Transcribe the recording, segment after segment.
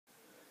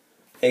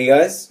Hey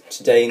guys,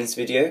 today in this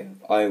video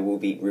I will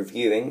be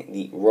reviewing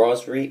the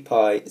Raspberry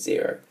Pi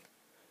Zero.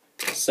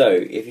 So,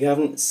 if you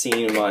haven't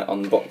seen my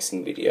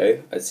unboxing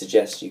video, I'd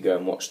suggest you go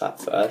and watch that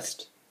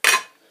first,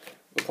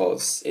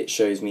 because it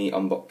shows me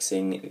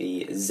unboxing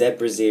the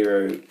Zebra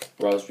Zero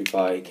Raspberry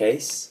Pi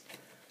case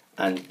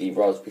and the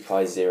Raspberry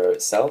Pi Zero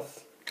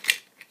itself.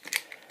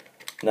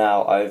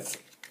 Now, I've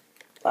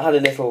had a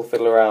little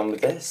fiddle around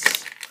with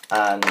this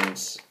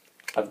and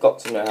I've got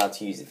to know how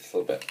to use it a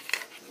little bit.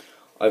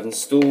 I've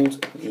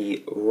installed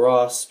the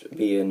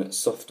Raspbian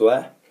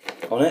software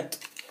on it.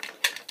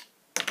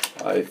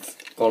 I've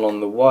gone on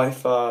the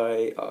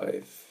Wi-Fi.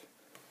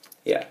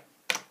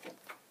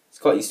 It's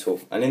quite useful.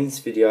 And in this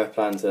video I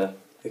plan to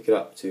hook it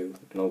up to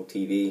an old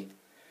TV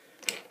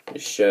and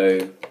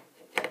show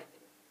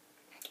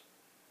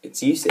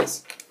its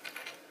uses.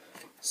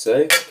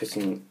 So,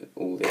 putting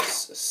all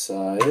this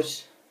aside,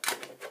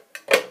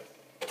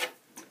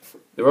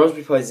 the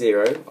Raspberry Pi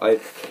Zero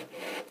I've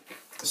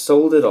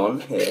soldered on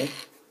here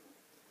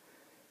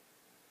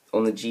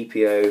on the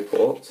GPIO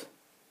port,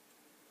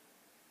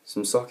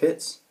 some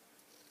sockets,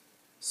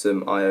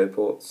 some I/O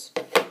ports,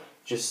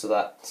 just so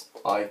that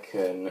I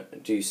can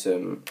do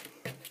a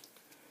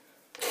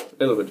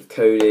little bit of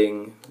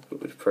coding, a little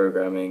bit of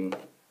programming,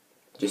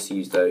 just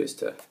use those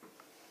to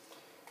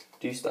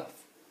do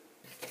stuff.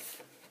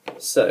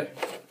 So,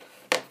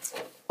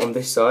 on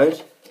this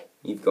side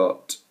you've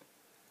got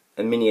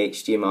a mini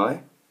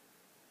HDMI,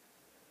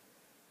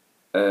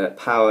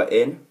 power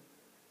in,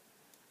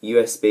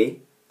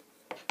 USB,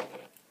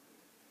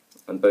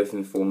 and both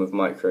in the form of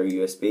micro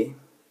USB.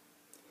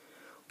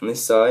 On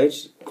this side,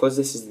 because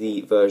this is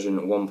the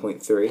version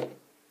 1.3,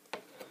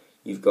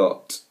 you've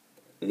got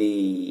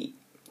the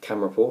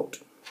camera port,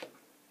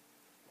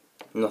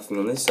 nothing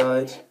on this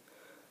side,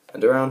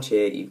 and around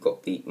here you've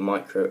got the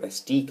micro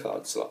SD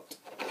card slot.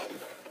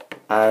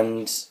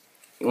 And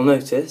you'll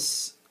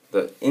notice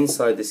that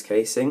inside this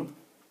casing,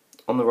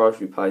 on the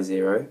Raspberry Pi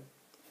Zero,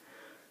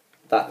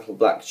 that little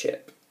black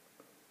chip,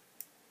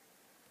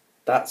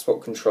 that's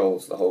what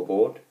controls the whole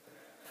board.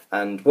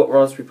 And what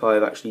Raspberry Pi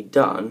have actually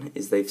done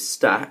is they've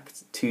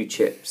stacked two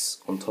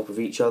chips on top of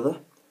each other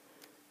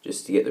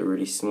just to get the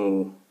really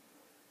small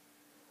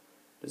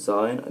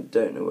design. I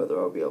don't know whether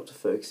I'll be able to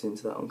focus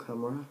into that on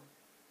camera.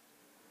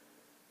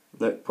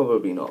 No,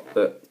 probably not,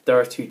 but there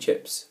are two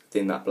chips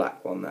within that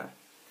black one there.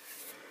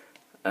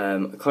 I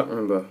can't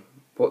remember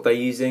what they're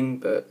using,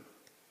 but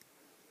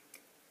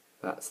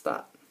that's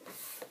that.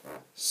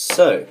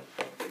 So,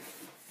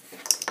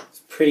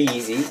 it's pretty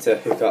easy to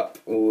hook up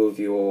all of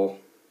your,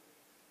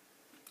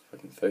 if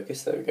I can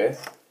focus, there we go,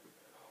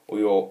 all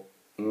your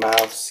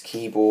mouse,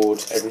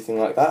 keyboard, everything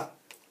like that.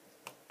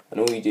 And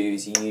all you do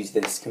is you use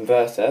this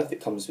converter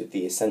that comes with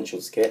the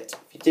Essentials kit.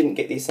 If you didn't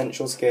get the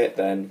Essentials kit,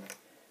 then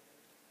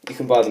you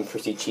can buy them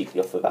pretty cheaply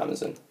off of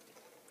Amazon.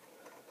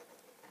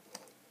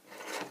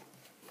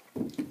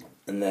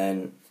 And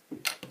then,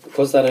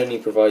 because that only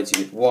provides you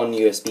with one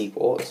USB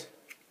port,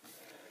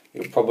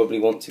 you'll probably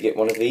want to get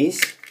one of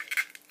these.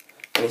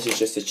 And this is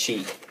just a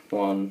cheap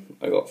one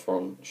I got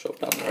from a shop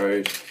down the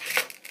road.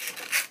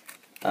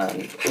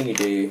 And all you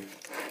do,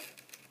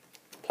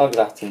 plug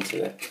that into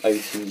the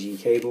OTG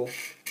cable,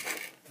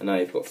 and now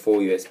you've got 4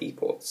 USB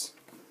ports.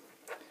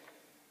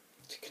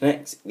 To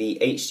connect the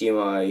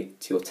HDMI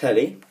to your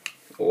telly,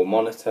 or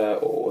monitor,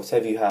 or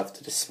whatever you have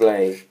to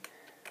display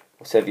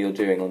whatever you're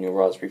doing on your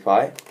Raspberry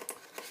Pi,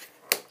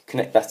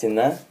 connect that in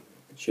there.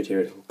 You should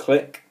hear a little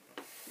click.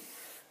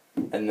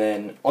 And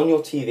then on your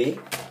TV,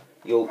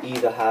 you'll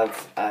either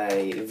have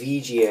a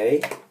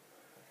VGA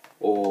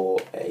or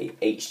a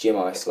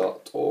HDMI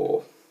slot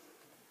or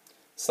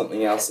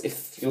something else.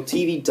 If your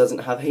TV doesn't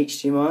have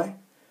HDMI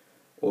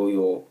or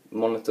your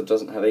monitor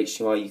doesn't have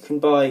HDMI, you can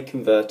buy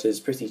converters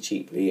pretty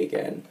cheaply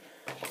again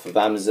off of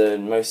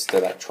Amazon. Most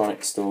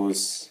electronic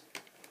stores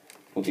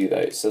will do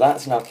those. So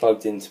that's now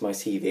plugged into my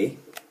TV,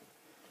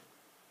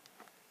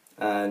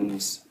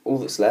 and all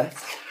that's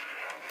left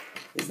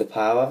is the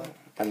power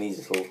and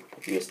these little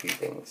USB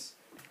things.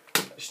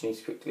 I just need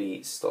to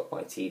quickly stop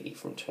my TV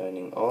from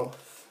turning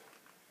off.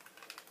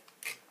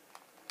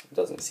 It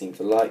doesn't seem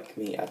to like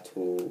me at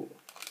all.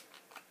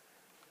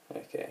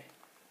 Okay.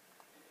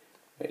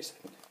 Wait a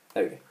second.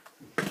 There we go.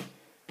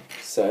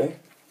 So,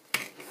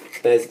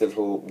 there's the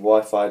little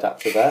Wi-Fi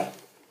adapter there.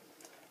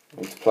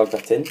 I'm going to plug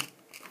that in.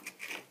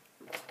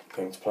 I'm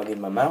going to plug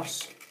in my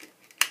mouse.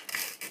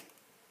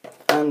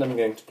 And I'm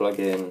going to plug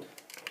in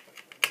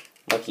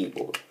my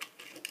keyboard.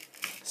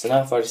 So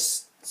now if I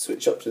just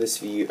switch up to this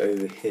view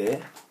over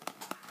here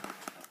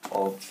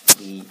of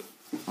the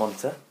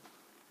monitor.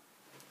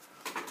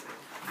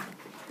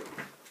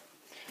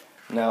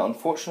 Now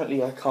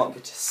unfortunately I can't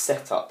get a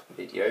setup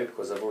video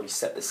because I've already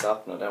set this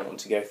up and I don't want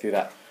to go through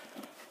that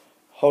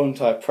whole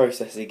entire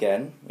process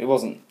again. It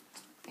wasn't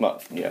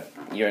much, you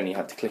only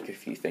had to click a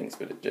few things,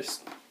 but it's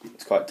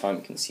quite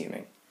time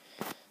consuming.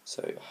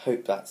 So I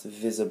hope that's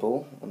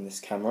visible on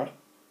this camera.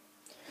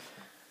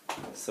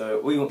 So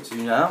all you want to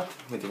do now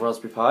with the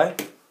Raspberry Pi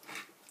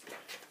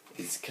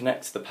is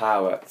connect the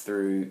power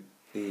through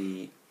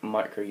the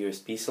micro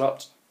USB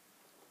slot,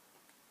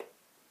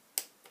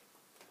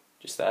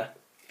 just there,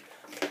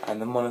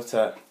 and the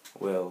monitor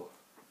will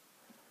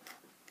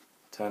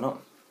turn on.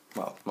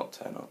 Well, not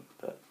turn on,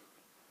 but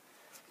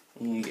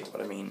you get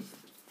what I mean.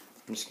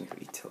 I'm just going to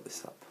quickly tilt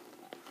this up.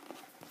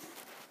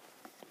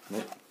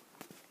 Nope.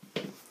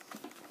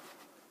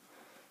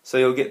 So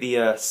you'll get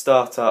the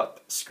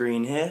startup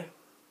screen here,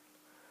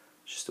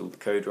 just all the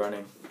code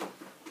running.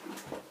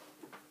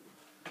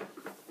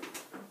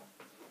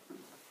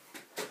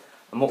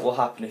 And what will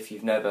happen if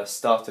you've never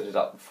started it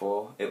up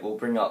before, it will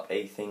bring up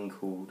a thing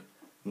called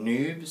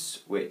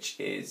Noobs, which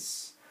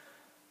is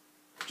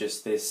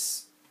just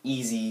this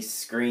easy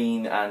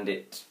screen, and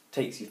it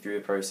takes you through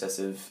the process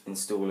of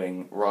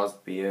installing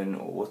Raspbian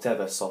or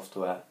whatever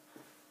software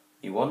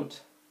you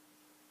want.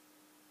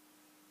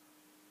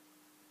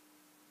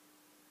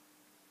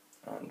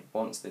 And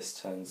once this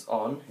turns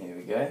on, here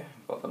we go,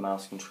 I've got the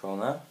mouse control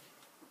now.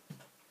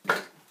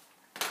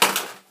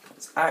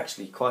 It's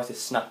actually quite a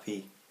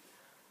snappy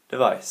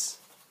device.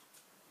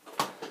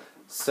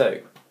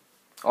 So,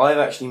 I've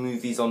actually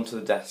moved these onto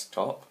the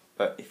desktop,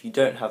 but if you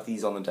don't have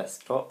these on the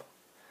desktop,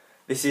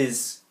 this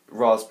is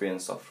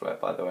Raspbian software,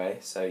 by the way,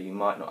 so you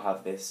might not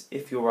have this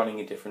if you're running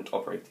a different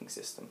operating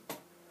system.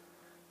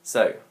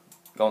 So,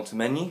 go on to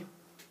menu.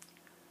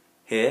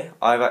 Here,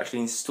 I've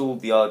actually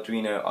installed the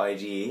Arduino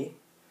IDE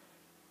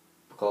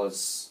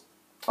because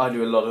I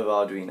do a lot of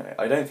Arduino.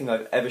 I don't think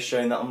I've ever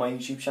shown that on my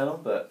YouTube channel,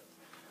 but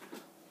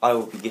I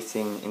will be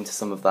getting into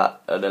some of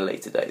that at a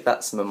later date.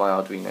 That's some of my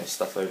Arduino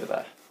stuff over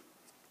there.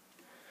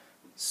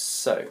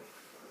 So,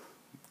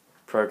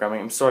 programming.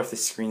 I'm sorry if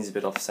this screen's a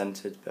bit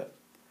off-centered, but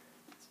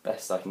it's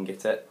best I can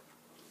get it.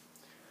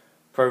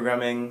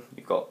 Programming,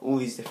 you've got all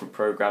these different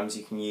programs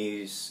you can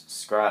use.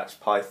 Scratch,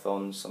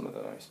 Python, some of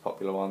the most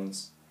popular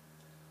ones.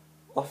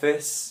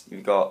 Office,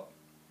 you've got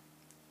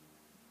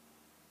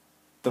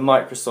the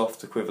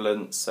Microsoft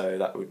equivalent, so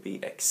that would be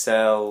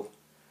Excel.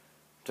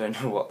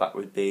 Don't know what that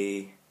would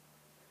be.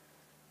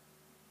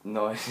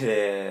 No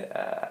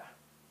idea.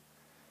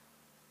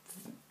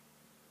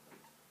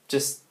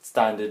 Just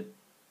standard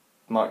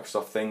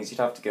Microsoft things. You'd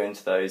have to go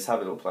into those, have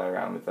a little play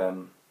around with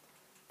them.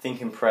 I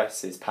think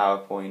Impress is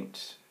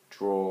PowerPoint,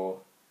 Draw,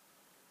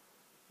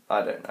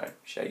 I don't know,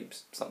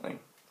 Shapes, something.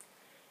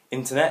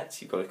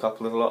 Internet, you've got a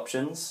couple of little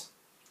options.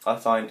 I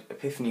find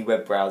Epiphany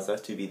web browser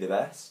to be the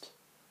best.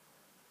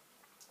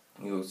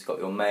 You've also got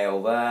your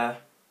mail there,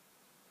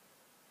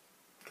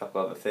 a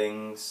couple other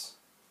things.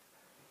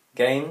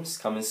 Games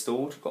come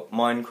installed. We've got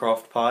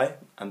Minecraft Pi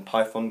and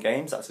Python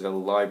games, that's a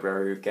little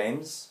library of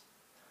games.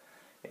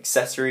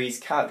 Accessories,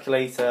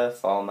 calculator,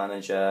 file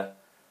manager,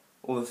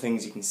 all the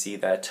things you can see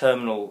there.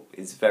 Terminal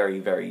is very,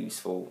 very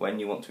useful when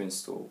you want to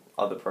install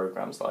other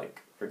programs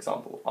like, for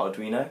example,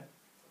 Arduino.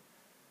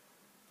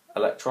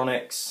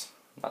 Electronics,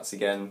 that's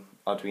again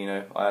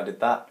Arduino, I added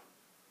that.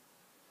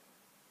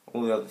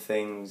 All the other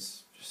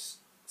things, just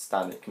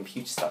standard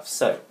computer stuff.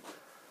 So,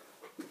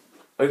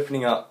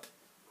 opening up,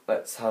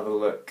 let's have a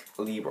look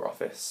at Libre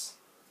Office.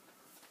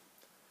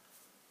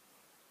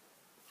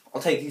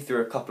 I'll take you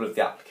through a couple of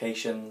the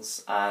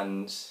applications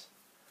and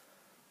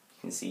you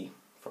can see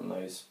from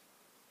those.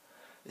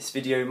 This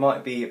video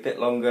might be a bit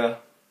longer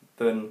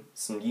than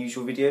some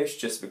usual videos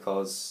just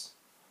because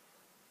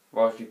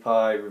Raspberry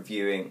Pi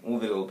reviewing all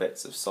the little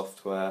bits of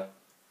software.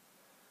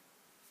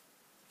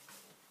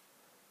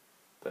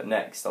 But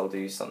next I'll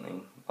do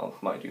something, I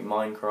might do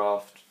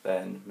Minecraft,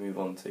 then move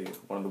on to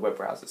one of the web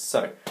browsers.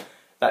 So,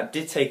 that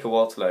did take a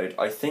while to load.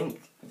 I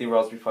think the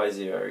Raspberry Pi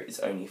Zero is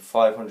only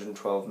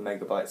 512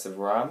 megabytes of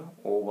RAM,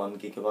 or 1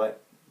 gigabyte.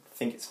 I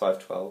think it's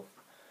 512.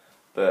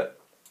 But,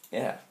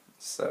 yeah,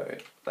 so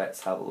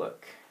let's have a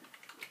look.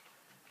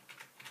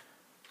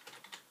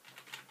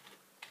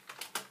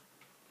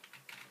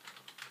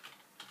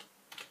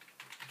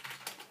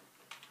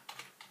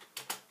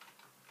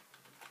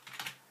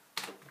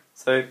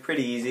 So,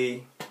 pretty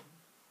easy.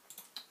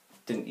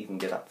 Didn't even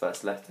get that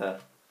first letter.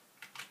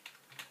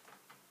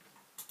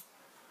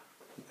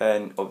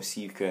 Then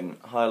obviously you can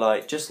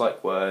highlight, just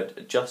like Word,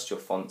 adjust your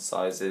font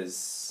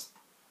sizes,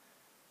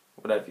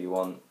 whatever you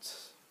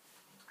want.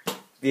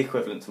 The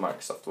equivalent to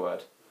Microsoft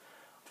Word.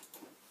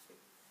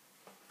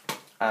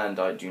 And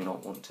I do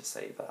not want to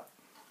say that.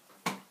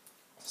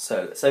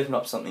 So let's open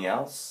up something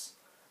else,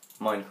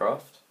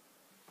 Minecraft.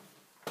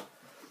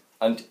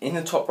 And in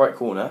the top right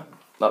corner,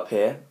 up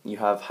here, you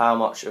have how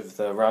much of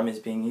the RAM is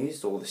being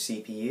used, or the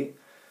CPU.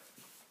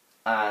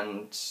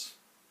 And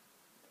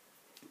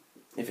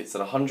if it's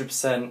at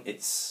 100%,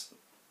 it's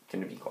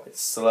going to be quite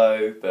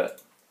slow,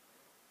 but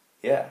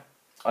yeah.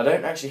 I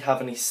don't actually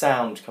have any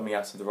sound coming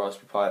out of the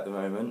Raspberry Pi at the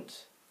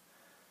moment.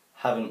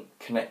 Haven't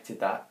connected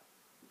that.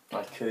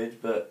 I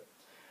could, but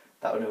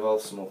that would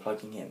involve some more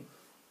plugging in.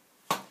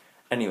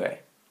 Anyway,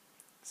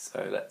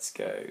 so let's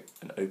go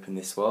and open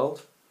this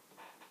world.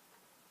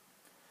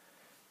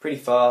 Pretty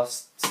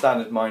fast,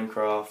 standard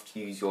Minecraft,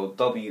 use your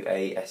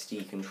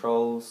WASD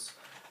controls.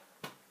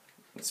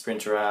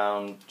 Sprint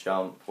around,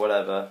 jump,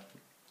 whatever.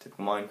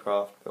 Typical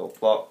Minecraft, build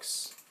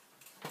blocks.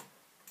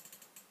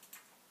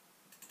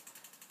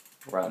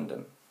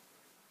 random.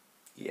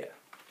 Yeah.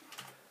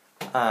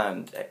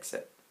 And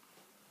exit.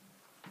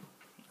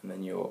 And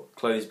then your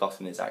close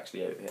button is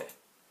actually over here.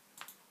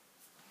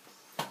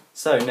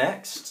 So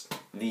next,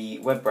 the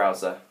web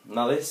browser.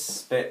 Now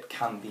this bit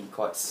can be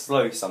quite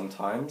slow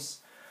sometimes,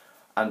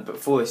 but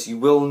for this you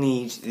will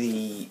need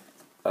the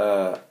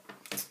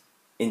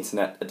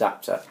internet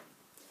adapter.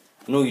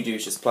 And all you do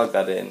is just plug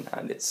that in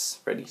and it's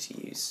ready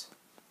to use.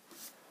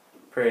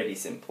 Pretty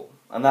simple.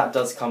 And that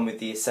does come with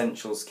the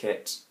Essentials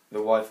kit, the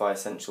Wi-Fi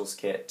Essentials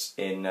kit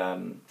in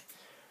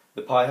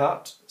the Pi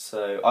Hut.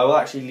 So I will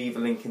actually leave a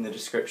link in the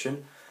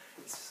description.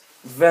 It's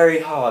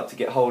very hard to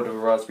get hold of a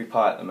Raspberry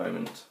Pi at the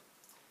moment.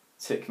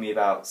 It took me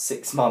about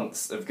 6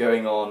 months of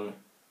going on,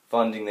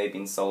 finding they'd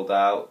been sold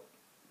out,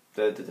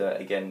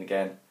 again and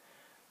again,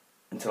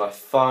 until I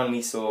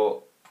finally saw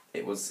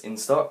it was in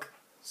stock.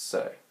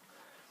 So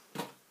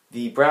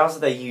the browser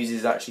they use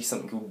is actually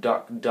something called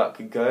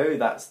DuckDuckGo.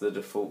 That's the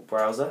default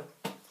browser.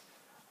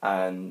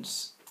 And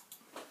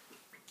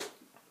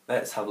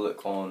let's have a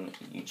look on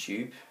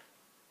YouTube.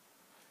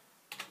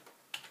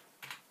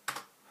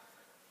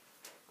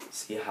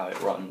 See how it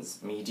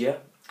runs media.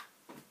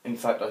 In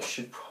fact, I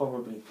should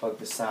probably plug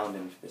the sound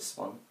in for this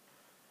one.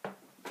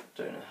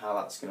 Don't know how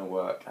that's going to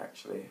work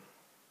actually.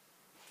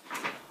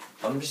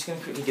 I'm just going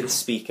to quickly get a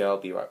speaker, I'll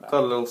be right back.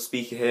 Got a little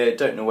speaker here,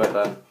 don't know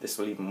whether this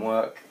will even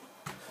work.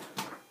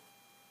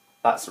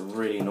 That's a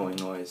really annoying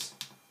noise.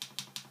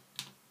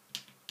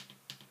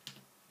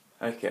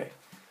 Okay,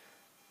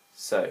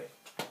 so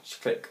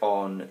just click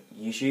on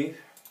YouTube.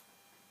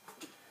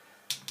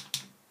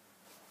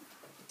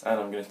 And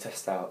I'm going to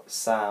test out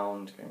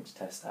sound, going to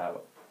test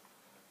out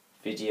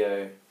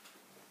video.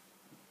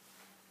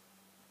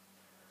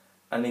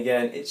 And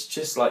again, it's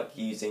just like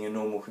using a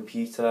normal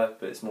computer,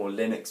 but it's more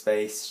Linux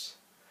based.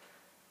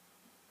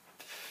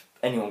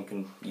 Anyone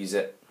can use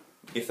it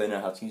if they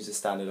know how to use a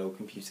standard old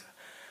computer.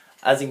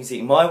 As you can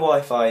see, my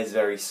Wi-Fi is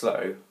very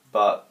slow,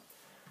 but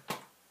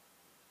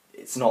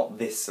it's not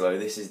this slow.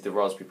 This is the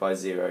Raspberry Pi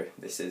Zero.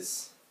 This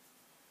is,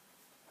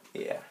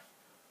 yeah.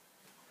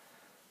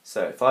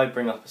 So if I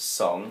bring up a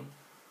song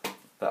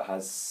that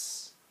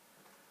has,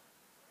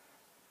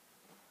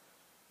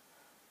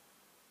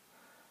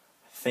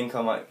 I think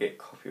I might get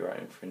copyright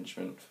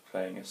infringement for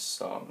playing a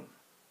song.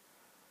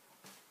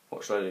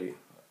 What should I do?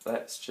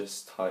 Let's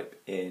just type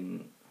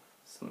in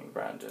something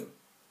random.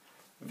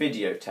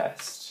 Video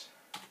test.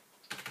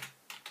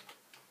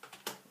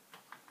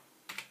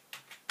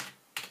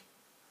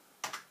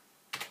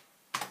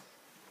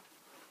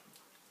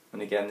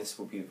 And again, this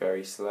will be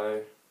very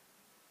slow.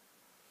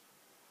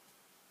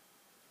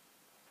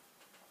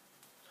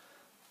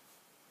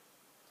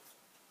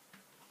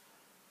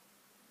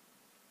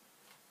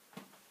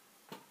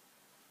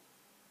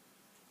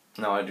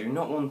 Now I do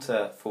not want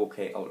a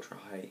 4K Ultra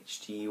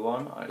HD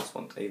one, I just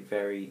want a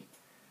very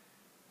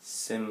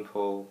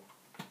simple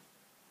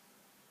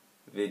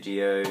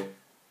video.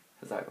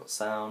 Has that got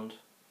sound?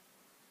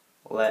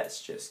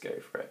 Let's just go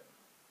for it.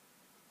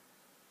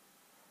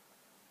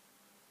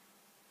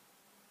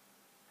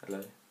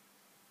 Hello?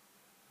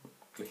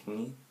 Clicking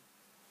you.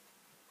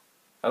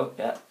 Oh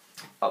yeah,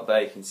 up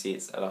there you can see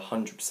it's at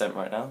 100%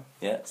 right now.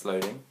 Yeah, it's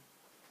loading.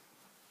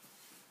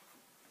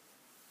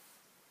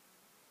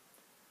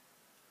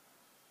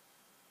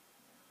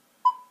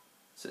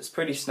 So it's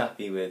pretty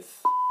snappy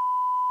with...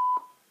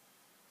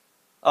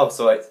 Oh,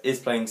 so it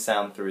is playing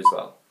sound through as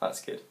well. That's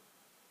good.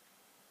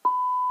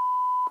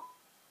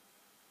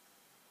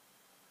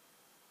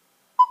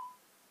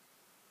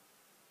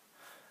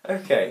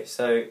 Okay,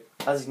 so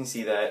as you can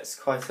see there, it's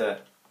quite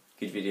a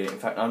good video. In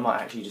fact, I might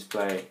actually just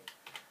play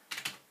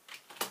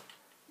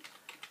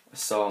a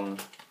song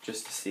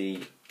just to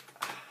see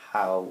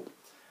how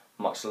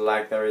much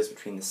lag there is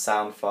between the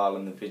sound file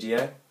and the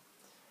video.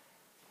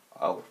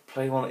 I'll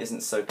play one that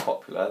isn't so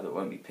popular, that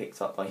won't be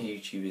picked up by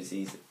YouTubers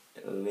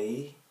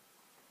easily.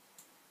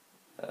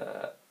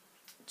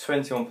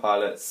 21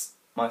 Pilots,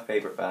 my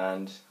favourite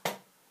band.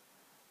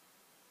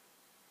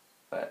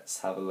 Let's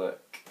have a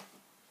look.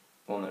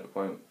 One that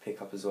won't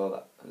pick up as well,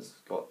 that has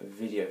got a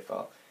video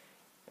file.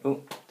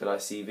 Oh, did I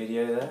see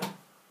video there?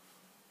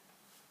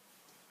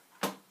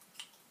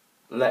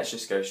 Let's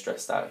just go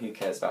Stressed Out, who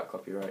cares about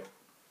copyright?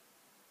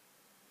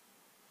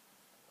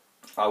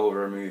 I will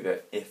remove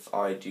it if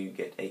I do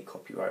get a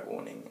copyright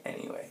warning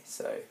anyway,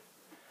 so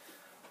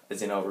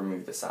as in I'll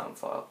remove the sound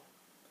file.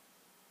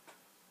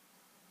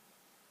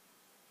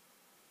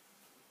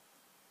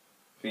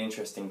 It'll be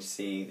interesting to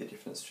see the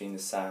difference between the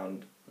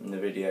sound and the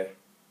video.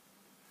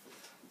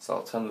 So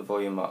I'll turn the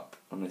volume up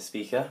on the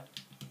speaker.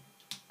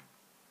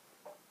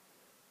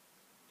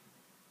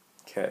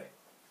 Okay.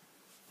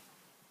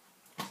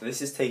 So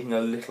this is taking a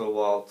little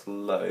while to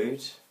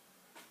load.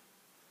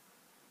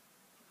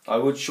 I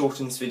would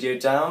shorten this video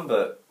down,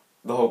 but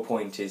the whole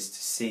point is to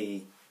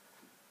see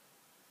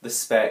the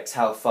specs,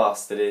 how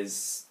fast it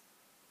is,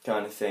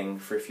 kind of thing,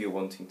 for if you're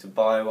wanting to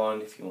buy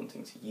one, if you're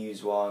wanting to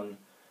use one,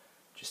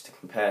 just to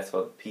compare to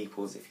other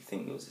people's if you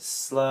think yours is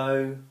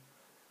slow,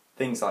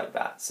 things like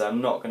that. So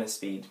I'm not going to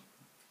speed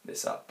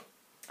this up.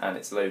 and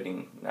it's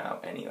loading now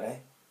anyway.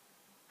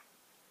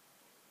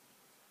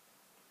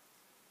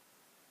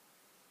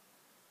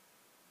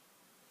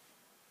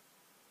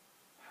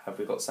 Have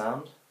we got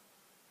sound?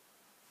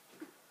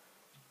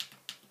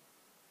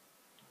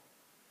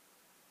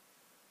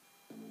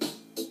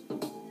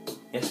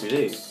 Yes, we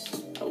do.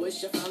 I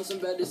wish I found some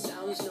better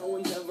sounds no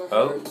one's ever heard.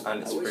 Oh,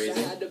 and it's I wish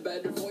freezing. I had a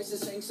better voice and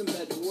sang some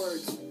better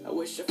words. I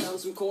wish I found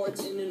some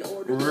chords in an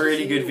order.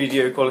 Really good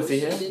video quality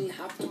here. I didn't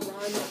have to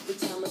rhyme every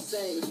time I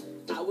sang.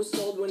 I was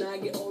told when I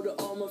get older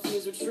all my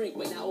fears would shrink,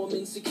 but now I'm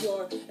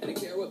insecure and I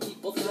care what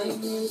people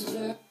think. My name's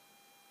Blair.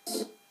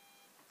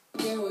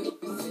 Care what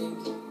you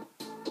think.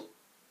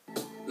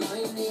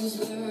 My name's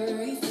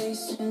Blurry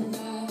Face and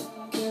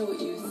I care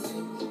what you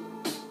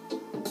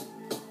think.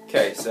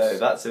 Okay, so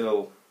that's a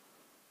little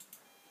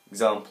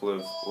example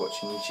of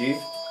watching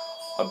YouTube.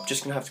 I'm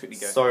just going to have to quickly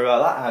go. Sorry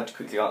about that, I had to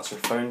quickly answer a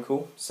phone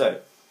call.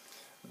 So,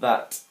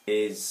 that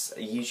is a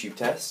YouTube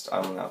test.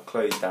 I will now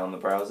close down the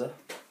browser.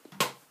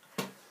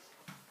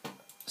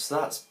 So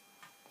that's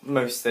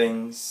most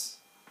things.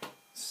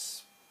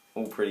 It's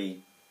all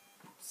pretty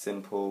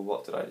simple.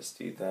 What did I just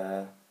do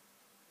there?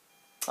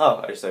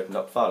 Oh, I just opened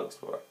up File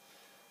Explorer.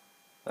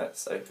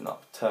 Let's open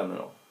up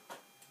Terminal,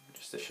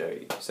 just to show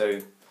you. So,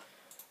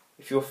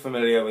 if you're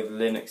familiar with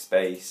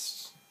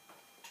Linux-based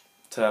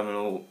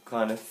terminal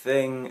kind of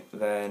thing,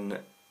 then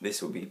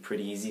this will be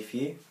pretty easy for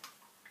you.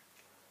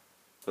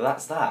 But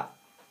that's that.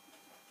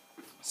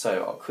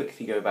 So I'll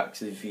quickly go back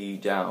to the view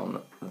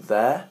down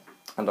there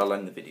and I'll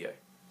end the video.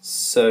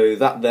 So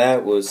that there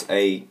was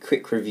a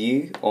quick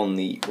review on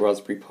the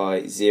Raspberry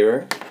Pi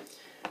Zero.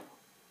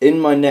 In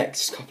my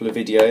next couple of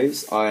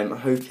videos I'm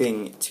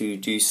hoping to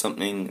do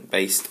something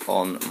based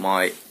on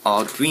my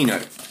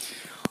Arduino.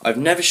 I've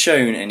never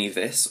shown any of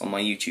this on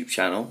my YouTube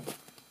channel,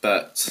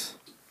 but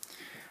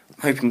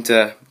I'm hoping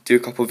to do a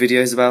couple of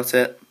videos about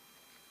it.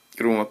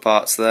 Got all my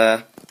parts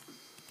there.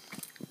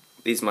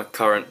 These are my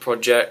current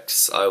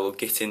projects. I will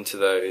get into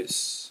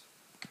those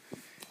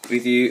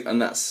with you,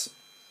 and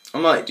I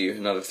might do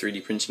another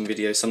 3D printing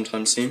video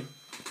sometime soon.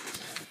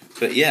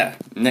 But yeah,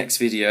 next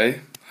video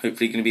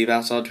hopefully going to be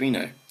about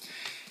Arduino.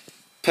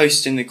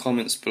 Post in the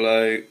comments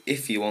below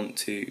if you want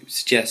to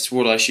suggest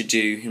what I should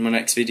do in my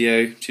next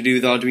video to do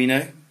with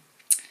Arduino.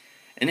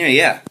 Anyway,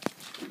 yeah,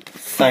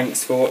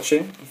 thanks for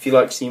watching. If you'd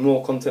like to see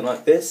more content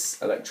like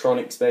this,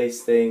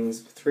 electronics-based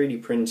things,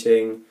 3D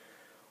printing,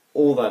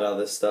 all that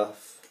other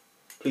stuff,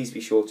 please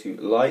be sure to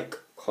like,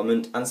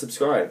 comment and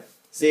subscribe.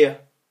 See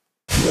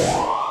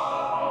ya!